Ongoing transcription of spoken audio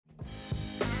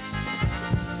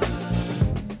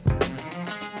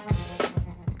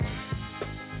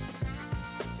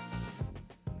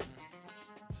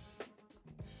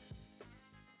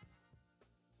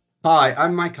Hi,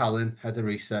 I'm Mike Allen, Head of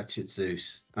Research at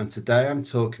Zeus, and today I'm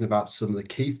talking about some of the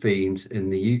key themes in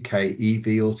the UK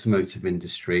EV automotive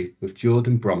industry with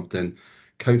Jordan Brompton,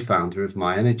 co-founder of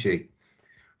myenergi.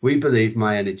 We believe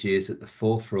myenergi is at the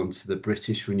forefront of the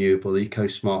British renewable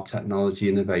eco-smart technology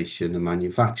innovation and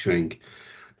manufacturing.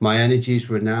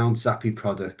 myenergi's renowned Zappi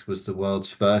product was the world's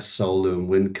first solar and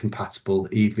wind compatible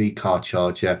EV car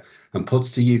charger and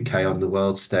puts the UK on the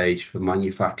world stage for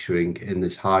manufacturing in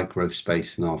this high growth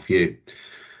space in our view.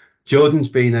 Jordan's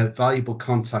been a valuable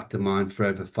contact of mine for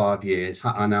over 5 years,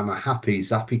 and I'm a happy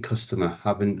Zappi customer,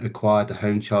 having acquired a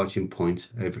home charging point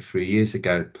over 3 years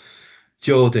ago.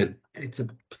 Jordan, it's a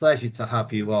pleasure to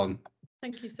have you on.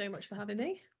 Thank you so much for having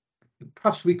me.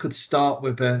 Perhaps we could start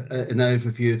with an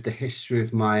overview of the history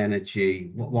of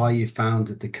myenergi, why you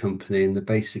founded the company and the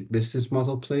basic business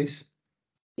model, please.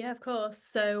 Yeah, of course.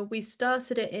 So we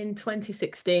started it in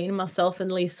 2016, myself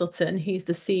and Lee Sutton, he's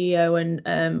the CEO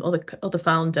and other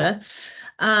founder.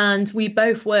 And we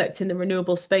both worked in the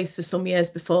renewable space for some years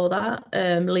before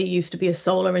that. Lee used to be a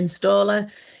solar installer.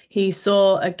 He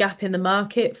saw a gap in the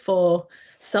market for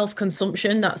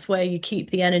self-consumption. That's where you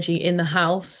keep the energy in the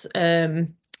house,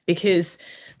 because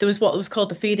there was what was called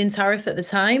the feed-in tariff at the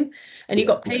time, and you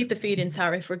got paid the feed-in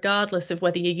tariff regardless of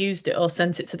whether you used it or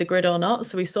sent it to the grid or not.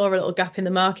 So we saw a little gap in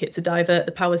the market to divert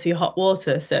the power to your hot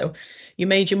water. So you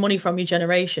made your money from your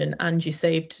generation and you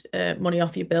saved money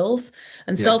off your bills.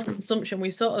 And self-consumption, we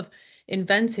sort of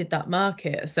invented that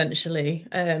market essentially.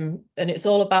 And it's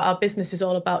all about, our business is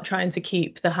all about trying to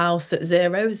keep the house at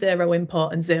zero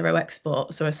import and zero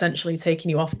export. So essentially taking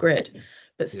you off grid,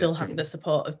 but still having the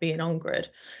support of being on grid.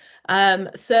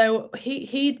 So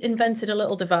he invented a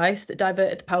little device that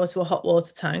diverted the power to a hot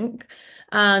water tank,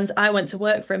 and I went to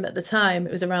work for him at the time.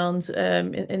 It was around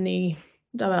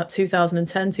about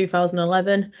 2010,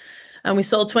 2011, and we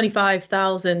sold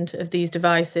 25,000 of these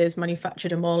devices,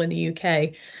 manufactured them all in the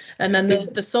UK. And then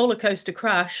the solar coaster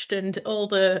crashed, and all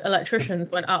the electricians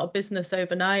went out of business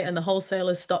overnight, and the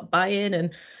wholesalers stopped buying.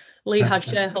 And Lee had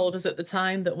shareholders at the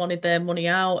time that wanted their money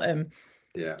out.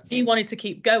 He wanted to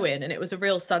keep going, and it was a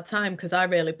real sad time because I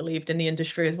really believed in the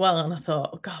industry as well, and I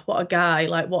thought, oh God, what a guy,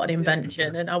 like what an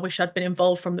invention. And I wish I'd been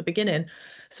involved from the beginning.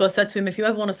 So I said to him, if you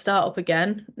ever want to start up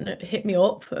again, hit me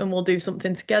up and we'll do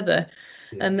something together.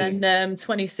 And then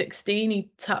 2016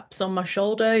 he taps on my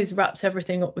shoulder, he's wrapped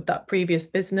everything up with that previous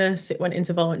business. It went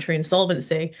into voluntary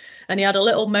insolvency, and he had a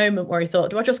little moment where he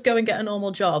thought, do I just go and get a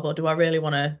normal job, or do I really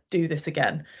want to do this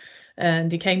again?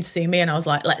 And he came to see me, and I was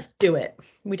like, let's do it.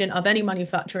 We didn't have any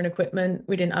manufacturing equipment.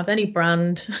 We didn't have any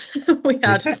brand. We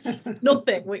had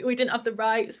nothing. We didn't have the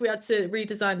rights. We had to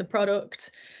redesign the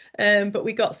product. But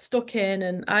we got stuck in,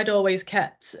 and I'd always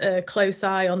kept a close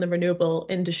eye on the renewable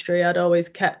industry. I'd always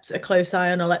kept a close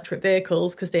eye on electric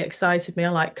vehicles because they excited me. I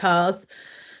like cars.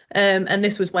 And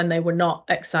this was when they were not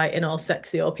exciting or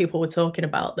sexy or people were talking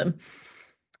about them.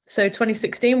 So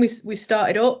 2016, we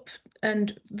started up,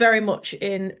 and very much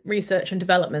in research and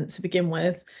development to begin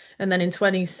with. And then in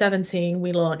 2017,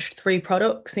 we launched 3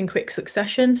 products in quick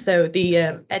succession. So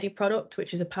the Eddy product,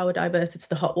 which is a power diverter to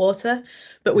the hot water,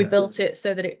 but we built it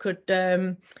so that it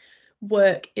could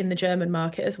work in the German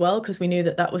market as well, because we knew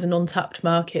that that was an untapped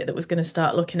market that was going to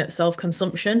start looking at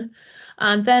self-consumption.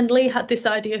 And then Lee had this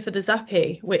idea for the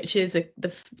Zappi, which is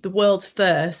the world's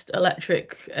first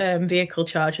electric vehicle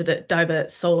charger that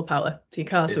diverts solar power to your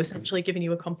car. So essentially giving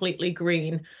you a completely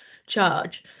green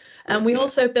charge. And we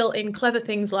also built in clever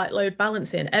things like load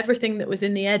balancing. Everything that was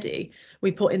in the Eddy,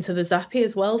 we put into the Zappi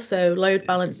as well. So load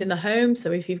balance in the home.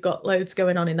 So if you've got loads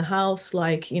going on in the house,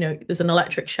 like, you know, there's an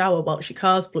electric shower whilst your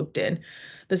car's plugged in,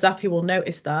 the Zappi will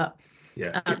notice that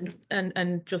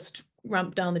and just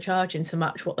ramp down the charging to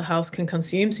match what the house can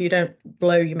consume, so you don't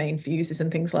blow your main fuses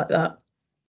and things like that.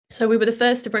 So we were the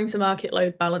first to bring to market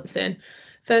load balancing,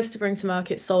 first to bring to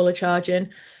market solar charging,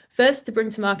 first to bring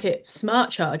to market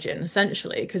smart charging,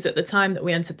 essentially, because at the time that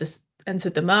we entered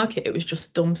the market, it was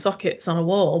just dumb sockets on a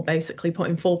wall, basically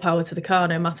putting full power to the car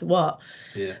no matter what.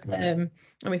 And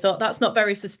we thought that's not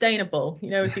very sustainable. You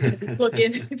know, if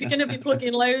you're going to be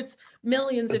plugging loads,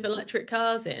 millions of electric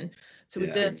cars in to a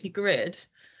dirty grid,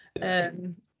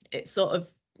 it sort of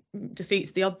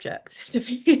defeats the object,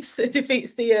 defeats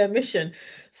the mission.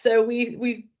 So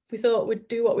we thought we'd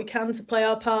do what we can to play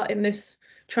our part in this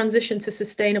transition to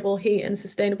sustainable heat and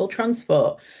sustainable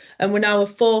transport. And we're now a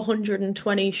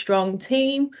 420 strong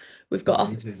team. We've got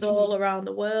offices all around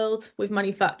the world. We've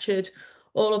manufactured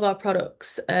all of our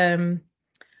products that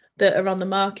are on the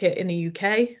market in the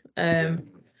UK.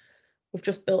 We've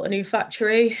just built a new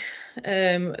factory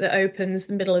that opens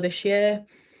the middle of this year.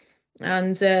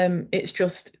 And it's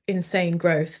just insane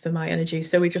growth for myenergi.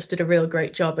 So we just did a real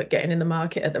great job at getting in the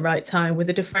market at the right time with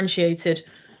a differentiated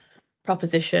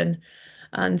proposition.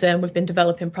 And we've been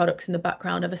developing products in the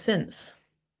background ever since.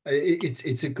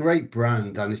 It's a great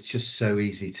brand, and it's just so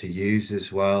easy to use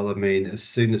as well. I mean, as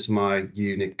soon as my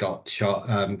unit got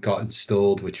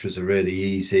installed, which was a really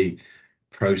easy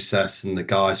process, and the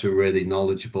guys were really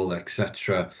knowledgeable,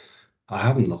 etc. I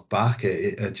haven't looked back.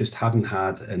 I just haven't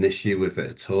had an issue with it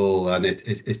at all, and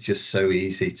it's just so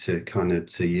easy to kind of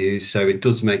to use. So it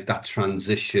does make that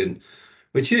transition,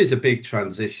 which is a big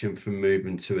transition from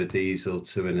moving to a diesel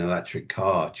to an electric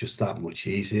car, just that much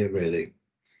easier, really.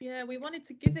 Yeah, we wanted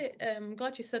to give it. I'm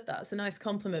glad you said that. It's a nice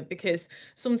compliment because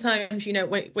sometimes,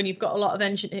 when you've got a lot of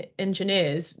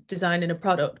engineers designing a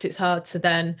product, it's hard to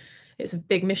then. It's a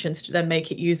big mission to then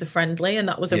make it user friendly, and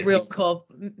that was a real core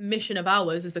mission of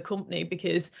ours as a company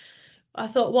because I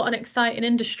thought, what an exciting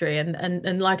industry.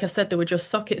 And like I said, there were just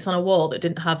sockets on a wall that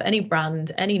didn't have any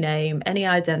brand, any name, any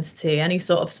identity, any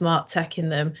sort of smart tech in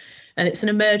them. And it's an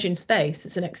emerging space.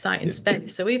 It's an exciting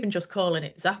space. So even just calling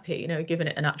it Zappi, giving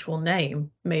it an actual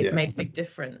name made a big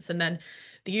difference. And then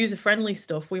the user-friendly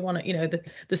stuff, we want to,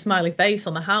 the smiley face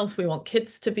on the house. We want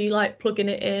kids to be like plugging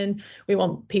it in. We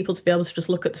want people to be able to just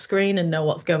look at the screen and know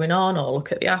what's going on, or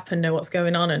look at the app and know what's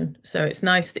going on. And so it's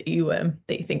nice that you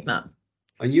think that.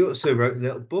 And you also wrote a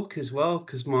little book as well,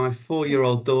 because my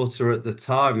 4-year-old daughter at the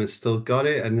time has still got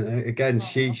it. And again,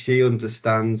 she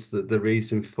understands the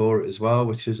reason for it as well,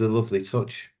 which is a lovely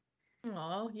touch.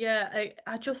 Oh yeah,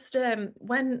 I just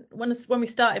when we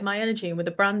started myenergi and with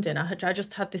the branding, I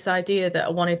just had this idea that I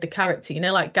wanted the character,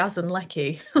 like Gaz and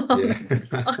Lecky, stuff like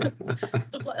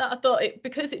that. I thought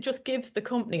because it just gives the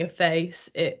company a face.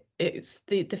 It's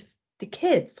the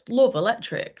kids love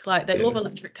electric, like they love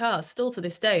electric cars still to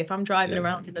this day. If I'm driving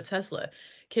around in the Tesla,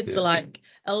 kids are like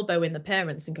elbowing the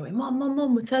parents and going,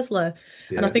 Mom, we're Tesla.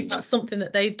 And I think that's something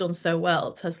that they've done so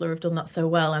well. Tesla have done that so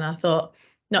well. And I thought,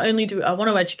 not only do I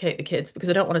want to educate the kids because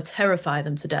I don't want to terrify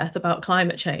them to death about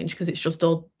climate change because it's just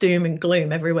all doom and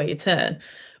gloom everywhere you turn.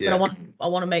 But I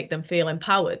want to make them feel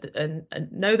empowered and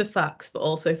know the facts, but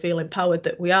also feel empowered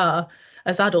that we are,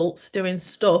 as adults, doing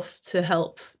stuff to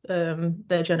help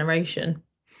their generation.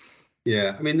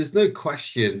 Yeah, I mean, there's no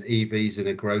question EVs in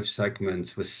a growth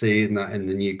segment. We're seeing that in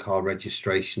the new car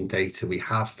registration data we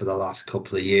have for the last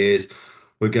couple of years.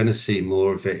 We're going to see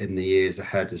more of it in the years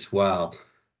ahead as well.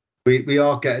 We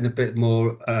are getting a bit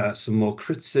more, some more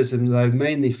criticism though,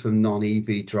 mainly from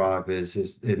non-EV drivers,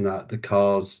 is in that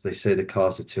they say the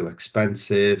cars are too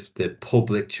expensive, the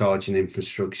public charging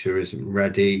infrastructure isn't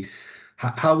ready.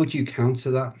 How would you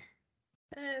counter that?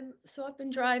 So I've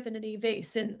been driving an EV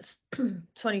since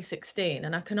 2016,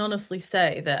 and I can honestly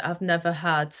say that I've never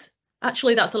had.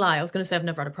 Actually, that's a lie. I was going to say I've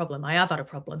never had a problem. I have had a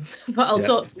problem, but I'll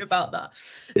talk to you about that.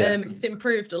 It's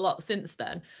improved a lot since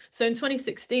then. So in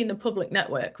 2016, the public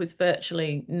network was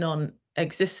virtually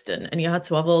non-existent, and you had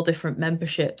to have all different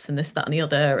memberships and this, that, and the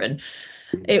other. And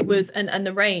it was, and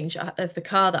the range of the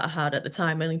car that I had at the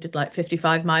time only did like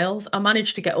 55 miles. I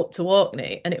managed to get up to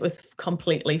Orkney, and it was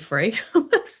completely free.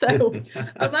 So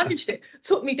I managed it.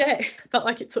 Took me days. Felt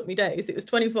like it took me days. It was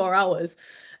 24 hours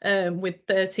with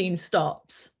 13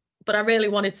 stops. But I really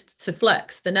wanted to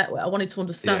flex the network. I wanted to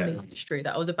understand the industry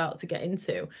that I was about to get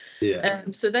into.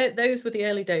 So those were the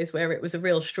early days where it was a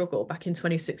real struggle back in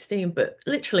 2016. But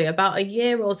literally about a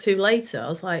year or two later, I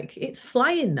was like, it's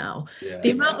flying now.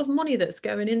 The amount of money that's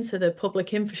going into the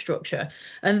public infrastructure,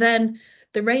 and then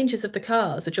the ranges of the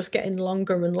cars are just getting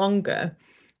longer and longer.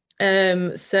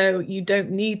 So you don't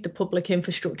need the public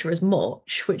infrastructure as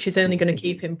much, which is only going to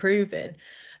keep improving.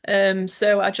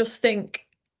 So I just think,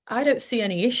 I don't see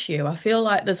any issue. I feel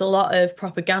like there's a lot of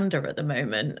propaganda at the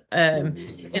moment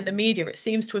in the media. It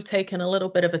seems to have taken a little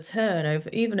bit of a turn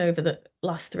over the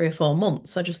last 3 or 4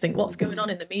 months. I just think what's going on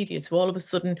in the media to all of a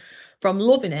sudden from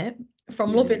loving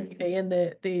EV and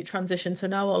the transition to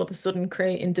now all of a sudden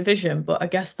creating division. But I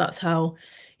guess that's how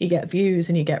you get views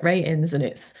and you get ratings, and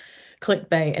it's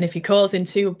clickbait. And if you're causing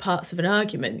two parts of an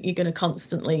argument, you're going to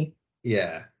constantly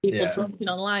people talking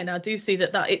online. I do see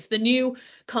that it's the new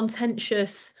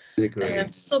contentious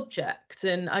subject,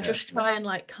 and I just try and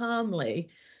like calmly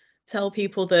tell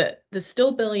people that there's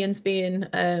still billions being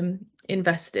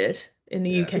invested in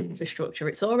the UK infrastructure.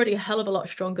 It's already a hell of a lot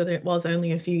stronger than it was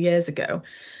only a few years ago,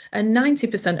 and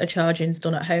 90% of charging is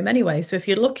done at home anyway. So if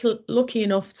you're lucky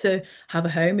enough to have a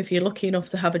home, if you're lucky enough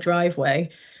to have a driveway,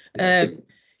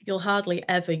 you'll hardly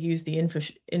ever use the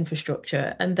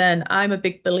infrastructure. And then I'm a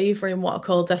big believer in what I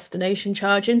call destination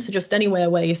charging. So just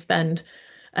anywhere where you spend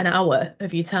an hour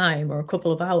of your time or a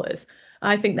couple of hours,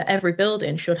 I think that every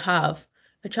building should have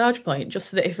a charge point, just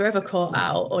so that if you're ever caught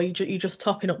out, or you're just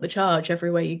topping up the charge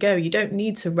everywhere you go, you don't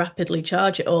need to rapidly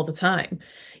charge it all the time.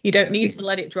 You don't need to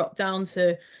let it drop down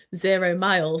to 0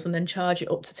 miles and then charge it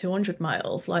up to 200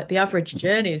 miles. Like the average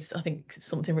journey is, I think,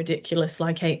 something ridiculous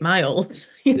like 8 miles.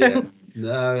 You know?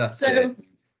 No, that's it.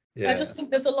 I just think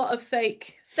there's a lot of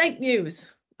fake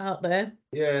news out there.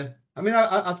 Yeah. I mean,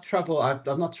 I've travelled. I've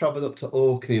not travelled up to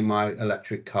Orkney in my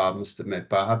electric car, I must admit,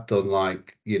 but I've done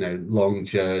like, long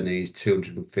journeys,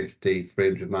 250,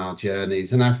 300-mile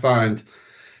journeys, and I find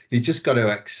you just got to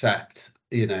accept,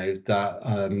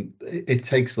 that it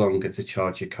takes longer to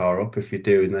charge your car up if you're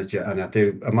doing that.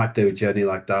 And I might do a journey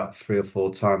like that 3 or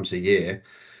 4 times a year.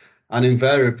 And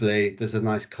invariably, there's a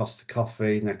nice Costa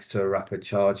coffee next to a rapid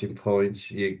charging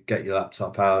point. You get your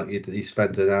laptop out, you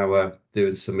spend an hour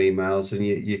doing some emails, and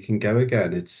you can go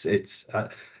again. It's just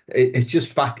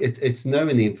it's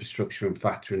knowing the infrastructure and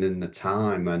factoring in the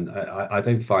time, and I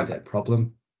don't find it a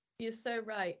problem. You're so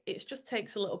right. It just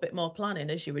takes a little bit more planning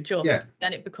as you adjust. Yeah.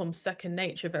 Then it becomes second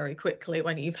nature very quickly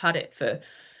when you've had it for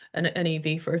an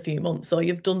EV for a few months, or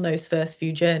you've done those first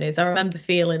few journeys. I remember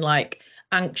feeling like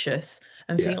anxious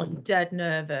and feeling dead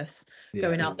nervous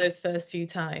going out those first few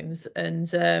times,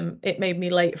 and it made me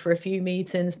late for a few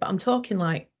meetings. But I'm talking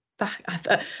like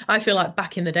I feel like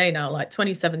back in the day now, like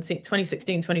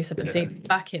 2017,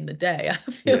 back in the day. I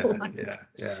feel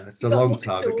it's a long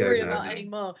time ago worry now. About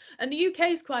anymore. And the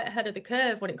UK is quite ahead of the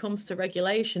curve when it comes to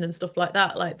regulation and stuff like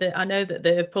that. Like I know that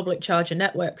the public charger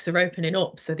networks are opening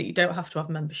up so that you don't have to have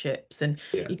memberships, and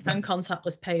you can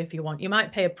contactless pay if you want. You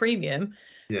might pay a premium,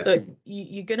 but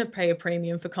you're going to pay a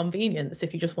premium for convenience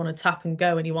if you just want to tap and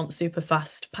go and you want super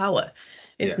fast power.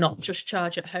 If not, just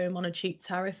charge at home on a cheap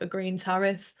tariff, a green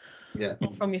tariff, or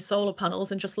from your solar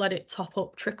panels, and just let it top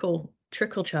up, trickle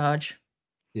charge.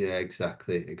 Yeah,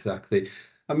 exactly.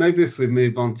 And maybe if we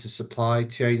move on to supply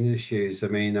chain issues, I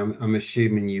mean, I'm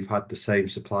assuming you've had the same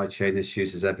supply chain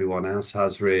issues as everyone else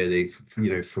has, really,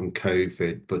 from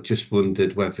COVID, but just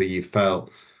wondered whether you felt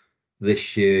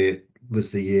this year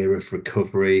was the year of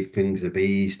recovery, things have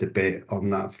eased a bit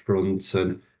on that front,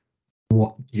 and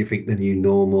what do you think the new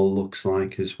normal looks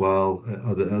like as well?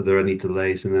 Are there any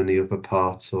delays in any other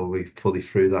parts, or are we fully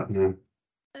through that now?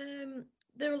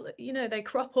 They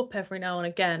crop up every now and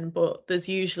again, but there's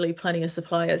usually plenty of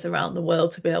suppliers around the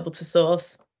world to be able to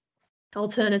source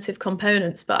alternative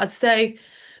components. But I'd say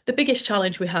the biggest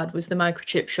challenge we had was the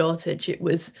microchip shortage. It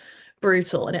was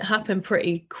brutal, and it happened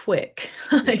pretty quick.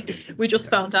 We just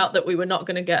found out that we were not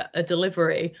going to get a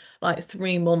delivery like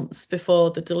 3 months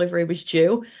before the delivery was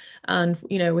due, and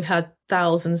we had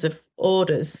thousands of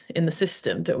orders in the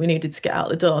system that we needed to get out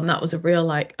the door, and that was a real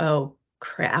oh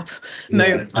crap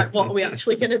moment. Like, what are we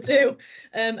actually going to do?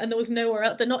 And there was nowhere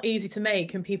else. They're not easy to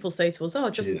make, and people say to us,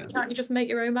 can't you just make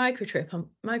your own microchip? I'm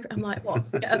like, what?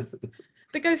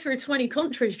 They go through 20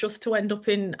 countries just to end up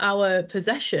in our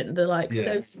possession. They're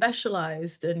so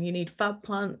specialized, and you need fab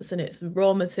plants, and it's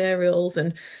raw materials.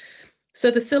 And so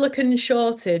the silicon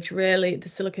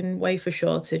wafer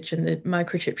shortage and the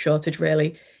microchip shortage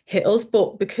really hit us.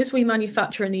 But because we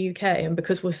manufacture in the UK, and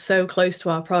because we're so close to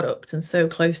our product and so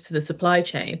close to the supply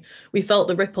chain, we felt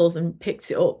the ripples and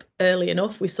picked it up early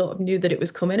enough. We sort of knew that it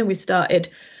was coming, and we started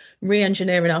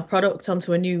re-engineering our product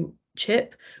onto a new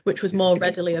chip, which was more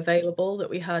readily available, that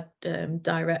we had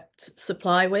direct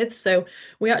supply with. So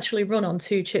we actually run on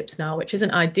 2 chips now, which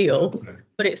isn't ideal,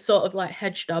 but it's sort of like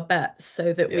hedged our bets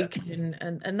so that we can,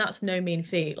 and that's no mean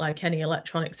feat. Like any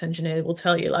electronics engineer will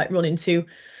tell you, like running two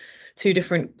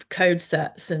different code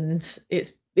sets, and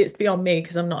it's beyond me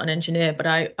because I'm not an engineer, but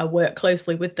I work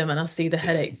closely with them, and I see the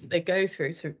headaches that they go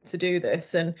through to do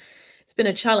this, and it's been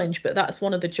a challenge. But that's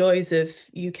one of the joys of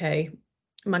UK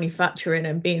manufacturing,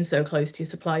 and being so close to your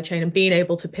supply chain, and being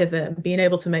able to pivot and being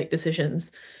able to make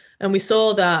decisions. And we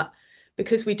saw that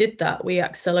because we did that, we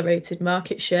accelerated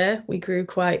market share. We grew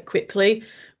quite quickly,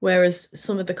 whereas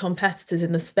some of the competitors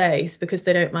in the space, because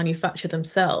they don't manufacture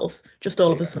themselves, just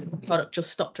all of a sudden the product just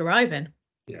stopped arriving.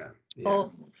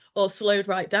 Or slowed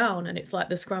right down, and it's like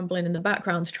they're scrambling in the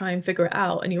background to try and figure it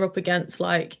out. And you're up against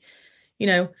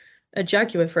a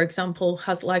Jaguar, for example,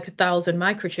 has like 1,000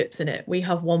 microchips in it. We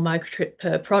have 1 microchip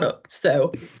per product.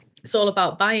 So it's all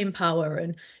about buying power,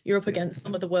 and you're up against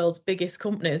some of the world's biggest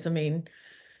companies. I mean,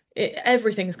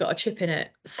 everything's got a chip in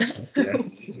it. So.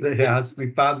 Yes,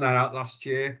 we found that out last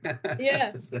year.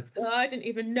 I didn't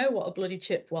even know what a bloody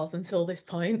chip was until this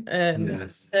point.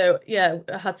 So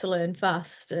I had to learn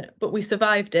fast, but we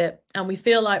survived it, and we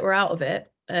feel like we're out of it.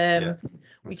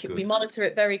 We monitor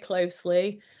it very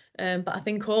closely. But I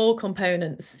think all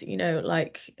components,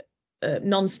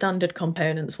 non-standard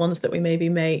components, ones that we maybe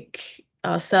make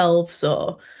ourselves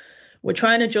or we're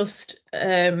trying to just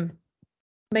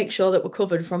make sure that we're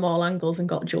covered from all angles and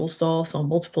got dual source or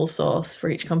multiple source for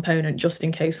each component, just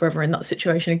in case we're ever in that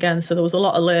situation again. So there was a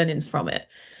lot of learnings from it.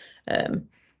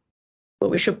 But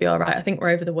we should be all right. I think we're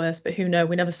over the worst, but who knows?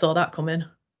 We never saw that coming.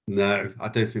 No, I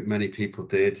don't think many people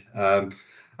did. And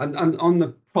on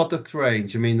the product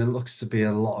range, I mean, there looks to be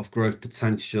a lot of growth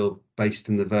potential based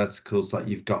in the verticals that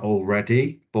you've got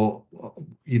already. But,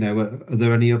 you know, are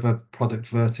there any other product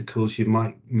verticals you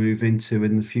might move into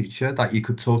in the future that you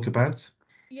could talk about?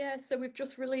 Yeah, so we've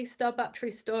just released our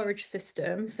battery storage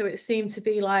system. So it seemed to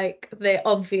be like the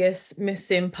obvious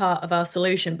missing part of our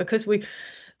solution, because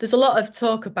there's a lot of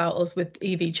talk about us with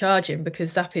EV charging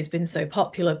because Zappy's been so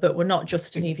popular, but we're not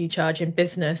just an EV charging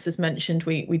business. As mentioned,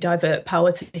 we divert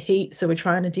power to heat. So we're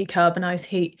trying to decarbonize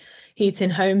heat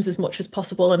in homes as much as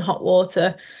possible, and hot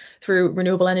water through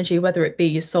renewable energy, whether it be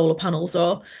your solar panels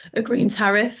or a green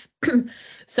tariff.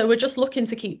 So we're just looking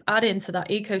to keep adding to that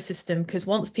ecosystem, because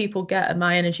once people get a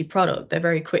myenergi product, they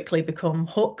very quickly become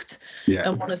hooked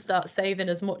and want to start saving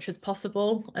as much as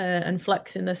possible and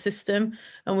flexing the system.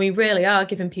 And we really are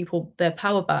giving people their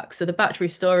power back. So the battery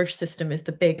storage system is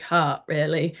the big heart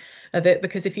really of it,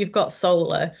 because if you've got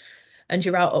solar and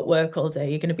you're out at work all day,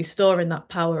 you're going to be storing that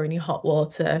power in your hot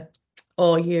water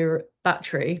or your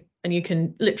battery, and you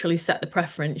can literally set the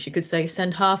preference. You could say,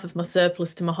 send half of my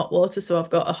surplus to my hot water, so I've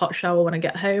got a hot shower when I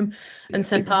get home, and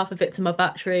send half of it to my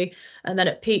battery. And then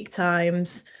at peak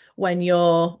times, when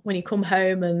you come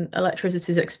home and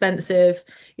electricity is expensive,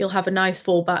 you'll have a nice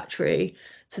full battery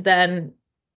to then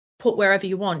put wherever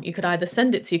you want. You could either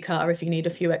send it to your car if you need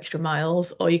a few extra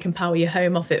miles, or you can power your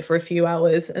home off it for a few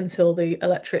hours until the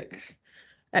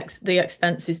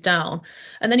expense is down,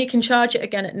 and then you can charge it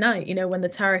again at night. You know, when the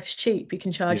tariff's cheap, you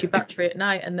can charge your battery at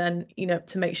night, and then, you know,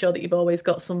 to make sure that you've always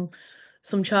got some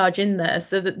charge in there.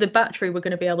 So the battery we're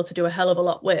going to be able to do a hell of a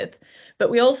lot with. But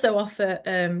we also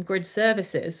offer grid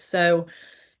services. So,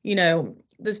 you know,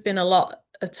 there's been a lot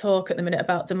of talk at the minute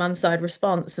about demand side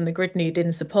response and the grid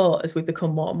needing support as we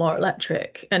become more and more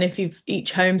electric. And if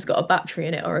each home's got a battery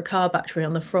in it, or a car battery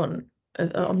on the front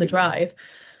on the drive,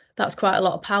 that's quite a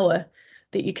lot of power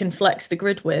that you can flex the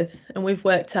grid with. And we've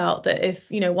worked out that if,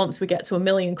 you know, once we get to 1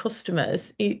 million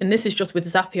customers, and this is just with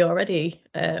Zappi already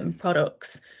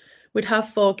products, we'd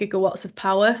have 4 gigawatts of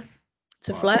power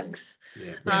to flex.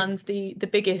 And the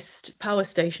biggest power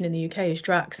station in the UK is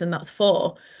Drax, and that's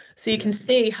 4. So you can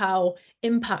see how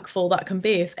impactful that can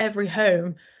be if every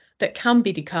home that can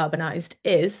be decarbonised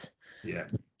is.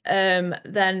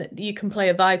 Then you can play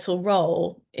a vital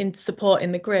role in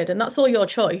supporting the grid, and that's all your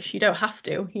choice. You don't have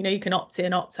to, you know, you can opt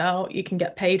in, opt out, you can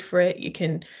get paid for it, you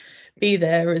can be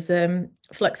there as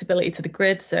flexibility to the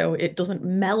grid, so it doesn't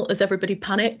melt as everybody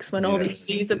panics when all these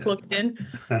EVs are plugged in.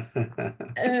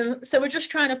 So we're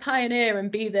just trying to pioneer and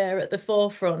be there at the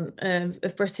forefront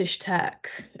of British tech,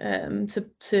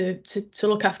 to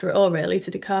look after it all, really,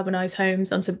 to decarbonise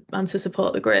homes and to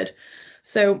support the grid.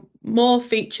 So more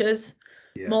features,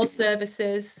 more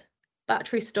services,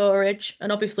 battery storage,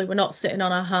 and obviously we're not sitting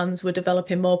on our hands. We're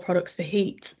developing more products for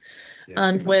heat,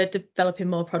 and we're developing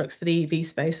more products for the EV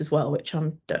space as well, which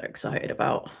I'm dead excited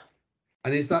about.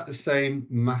 And is that the same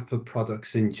map of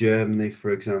products in Germany,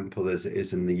 for example, as it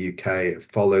is in the UK? It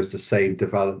follows the same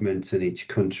development in each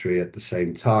country at the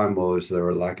same time, or is there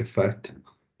a lag effect?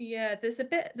 Yeah,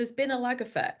 there's been a lag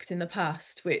effect in the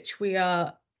past, which we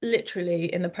are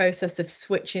literally in the process of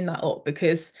switching that up,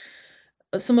 because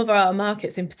some of our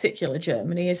markets, in particular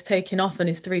Germany, is taking off and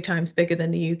is 3 times bigger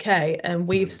than the UK, and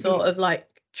we've sort of like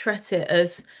treat it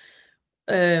as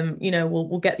you know,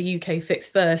 we'll get the UK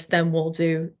fixed first, then we'll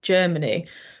do Germany.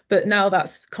 But now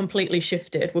that's completely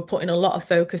shifted. We're putting a lot of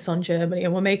focus on Germany,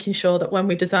 and we're making sure that when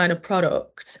we design a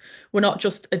product, we're not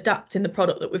just adapting the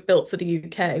product that we've built for the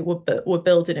UK, we're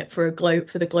building it for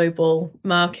the global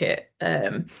market.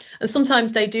 And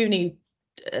sometimes they do need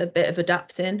a bit of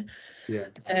adapting.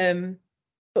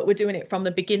 But we're doing it from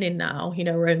the beginning now. You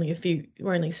know, we're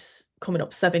only coming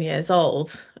up 7 years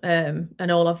old,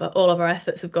 and all of our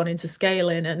efforts have gone into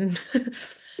scaling and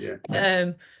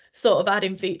sort of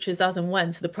adding features as and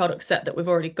when to the product set that we've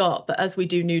already got. But as we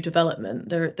do new development,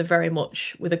 they're very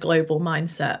much with a global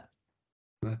mindset.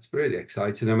 That's really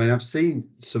exciting. I mean, I've seen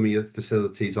some of your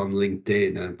facilities on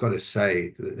LinkedIn, and I've got to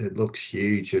say it looks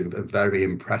huge and very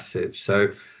impressive.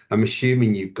 So I'm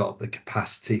assuming you've got the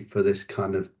capacity for this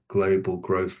kind of global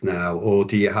growth now, or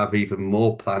do you have even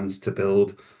more plans to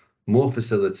build more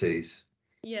facilities?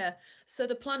 Yeah. So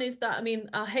the plan is that, I mean,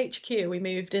 our HQ, we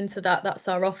moved into that. That's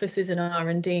our offices in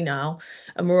R&D now,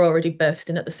 and we're already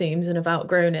bursting at the seams and have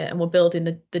outgrown it. And we're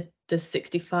building the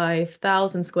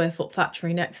 65,000 square foot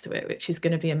factory next to it, which is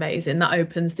going to be amazing. That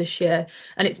opens this year,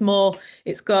 and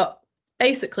it's got,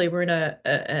 basically we're in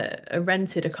a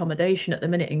rented accommodation at the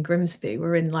minute in Grimsby.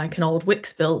 We're in like an old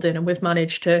Wicks building, and we've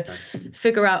managed to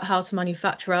figure out how to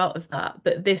manufacture out of that.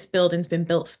 But this building's been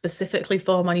built specifically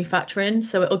for manufacturing,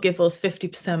 so it'll give us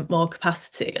 50% more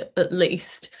capacity at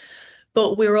least.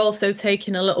 But we're also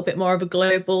taking a little bit more of a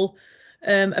global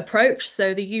approach.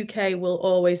 So the UK will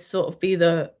always sort of be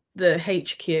the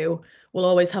HQ. We'll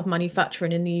always have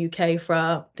manufacturing in the UK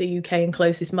for the UK and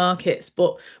closest markets,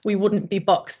 but we wouldn't be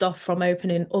boxed off from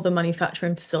opening other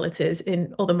manufacturing facilities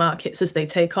in other markets as they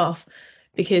take off,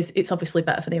 because it's obviously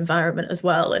better for the environment as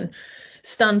well, and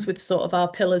stands with sort of our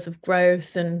pillars of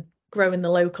growth and growing the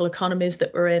local economies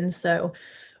that we're in. So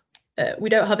we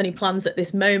don't have any plans at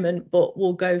this moment, but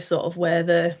we'll go sort of where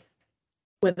the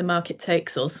market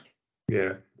takes us.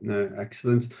 Yeah, no,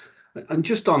 excellent. And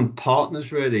just on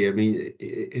partners, really, I mean,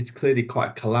 it's clearly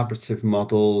quite a collaborative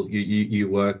model. You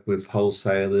work with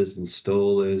wholesalers,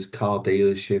 installers, car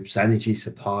dealerships, energy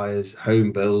suppliers,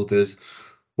 home builders.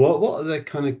 What are the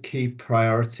kind of key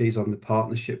priorities on the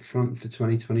partnership front for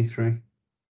 2023?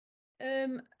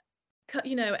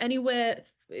 Anywhere,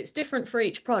 it's different for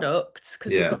each product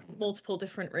because we've got multiple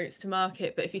different routes to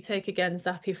market. But if you take again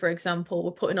Zappi, for example,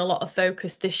 we're putting a lot of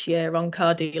focus this year on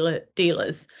car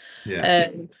dealers.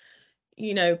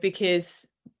 Because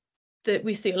that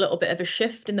we see a little bit of a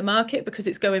shift in the market because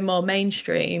it's going more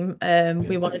mainstream.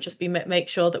 We want to just make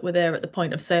sure that we're there at the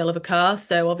point of sale of a car.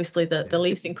 So obviously the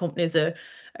leasing companies are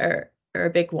a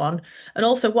big one. And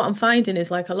also what I'm finding is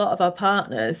like a lot of our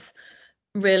partners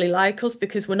really like us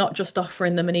because we're not just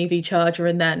offering them an EV charger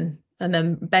and then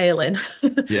bailing.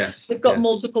 We've got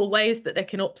multiple ways that they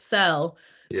can upsell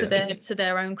to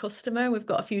their own customer. We've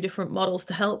got a few different models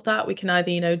to help that. We can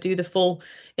either do the full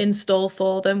install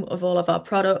for them of all of our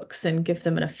products and give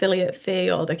them an affiliate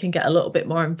fee, or they can get a little bit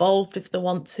more involved if they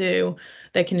want to.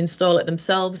 They can install it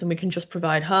themselves and we can just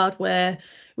provide hardware.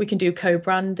 We can do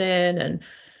co-branding and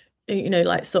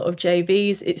like sort of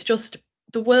JVs. It's just,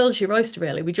 the world's your oyster,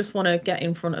 really. We just want to get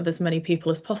in front of as many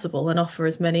people as possible and offer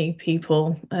as many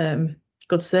people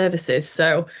good services.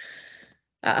 So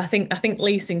I think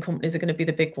leasing companies are going to be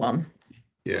the big one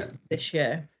this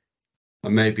year.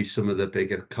 And maybe some of the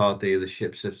bigger car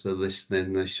dealerships, if they're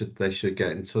listening, they should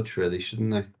get in touch, really,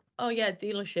 shouldn't they? Oh yeah,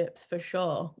 dealerships for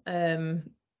sure. Car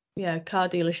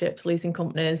dealerships, leasing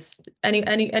companies,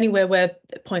 anywhere where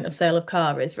the point of sale of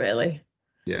car is, really.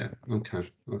 Yeah. Okay.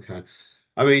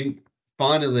 I mean,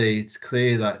 finally, it's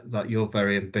clear that you're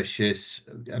very ambitious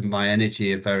and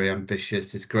myenergi are very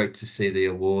ambitious. It's great to see the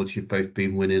awards you've both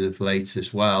been winning of late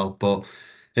as well. But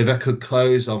if I could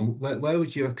close on, where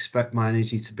would you expect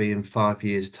myenergi to be in 5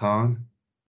 years' time?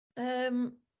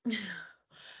 I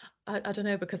don't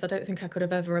know, because I don't think I could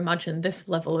have ever imagined this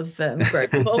level of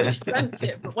growth. I've always dreamt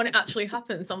it, but when it actually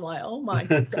happens, I'm like, oh my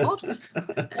God.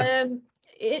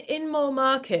 In more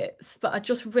markets, but I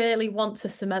just really want to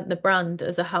cement the brand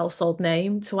as a household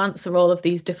name to answer all of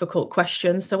these difficult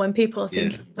questions. So when people are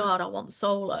thinking, God, I want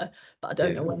solar, but I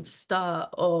don't know when to start,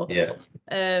 or I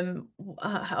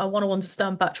want to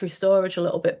understand battery storage a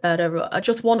little bit better. I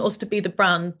just want us to be the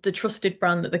brand, the trusted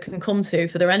brand that they can come to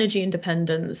for their energy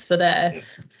independence, for their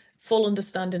full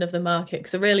understanding of the market,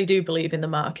 because I really do believe in the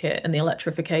market and the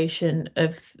electrification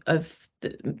of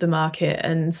the market,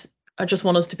 and I just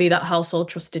want us to be that household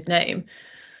trusted name.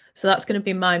 So that's going to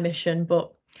be my mission,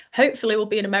 but hopefully we'll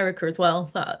be in America as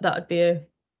well. That'd be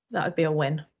a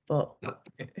win, but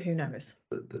who knows?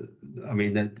 I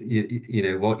mean,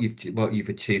 what you've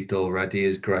achieved already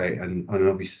is great, and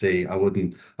obviously I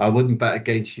wouldn't bet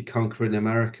against you conquering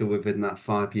America within that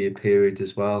 5-year period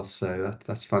as well. So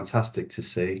that's fantastic to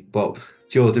see. But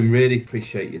Jordan, really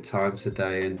appreciate your time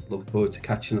today and look forward to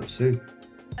catching up soon.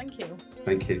 Thank you.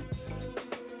 Thank you.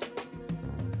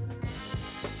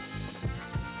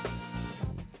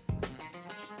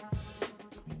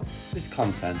 This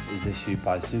content is issued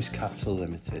by Zeus Capital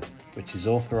Limited, which is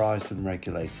authorised and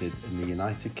regulated in the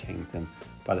United Kingdom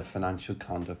by the Financial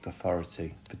Conduct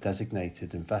Authority for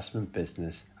designated investment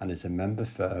business and is a member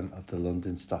firm of the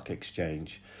London Stock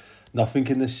Exchange. Nothing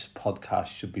in this podcast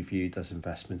should be viewed as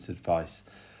investment advice.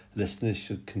 Listeners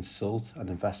should consult an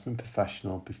investment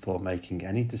professional before making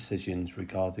any decisions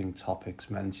regarding topics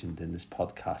mentioned in this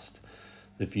podcast.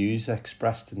 The views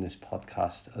expressed in this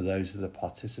podcast are those of the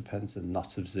participants and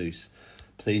not of Zeus.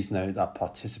 Please note that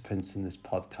participants in this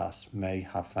podcast may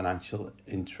have financial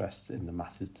interests in the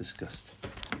matters discussed.